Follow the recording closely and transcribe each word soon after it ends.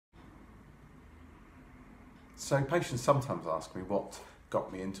So patients sometimes ask me what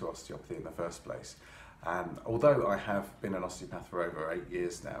got me into osteopathy in the first place. And although I have been an osteopath for over 8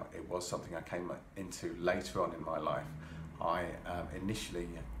 years now, it was something I came into later on in my life. I initially,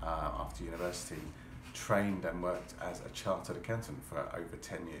 after university, trained and worked as a chartered accountant for over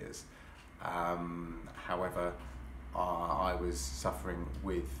 10 years. However, I was suffering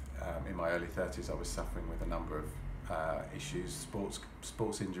with, in my early 30s, I was suffering with a number of issues,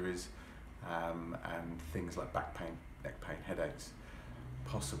 sports injuries, and things like back pain, neck pain, headaches,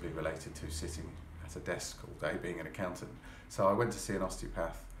 possibly related to sitting at a desk all day being an accountant. So I went to see an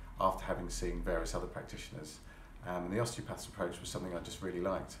osteopath after having seen various other practitioners, and the osteopath's approach was something I just really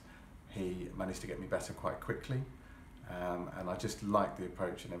liked. He managed to get me better quite quickly, and I just liked the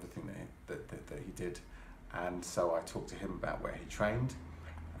approach and everything that he did. And so I talked to him about where he trained,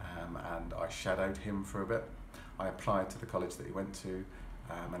 and I shadowed him for a bit. I applied to the college that he went to,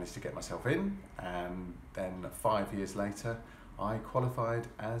 managed to get myself in, and then 5 years later I qualified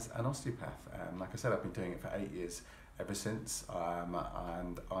as an osteopath. And like I said, I've been doing it for 8 years ever since,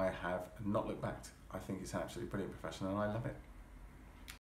 and I have not looked back. I think it's an absolutely brilliant profession and I love it.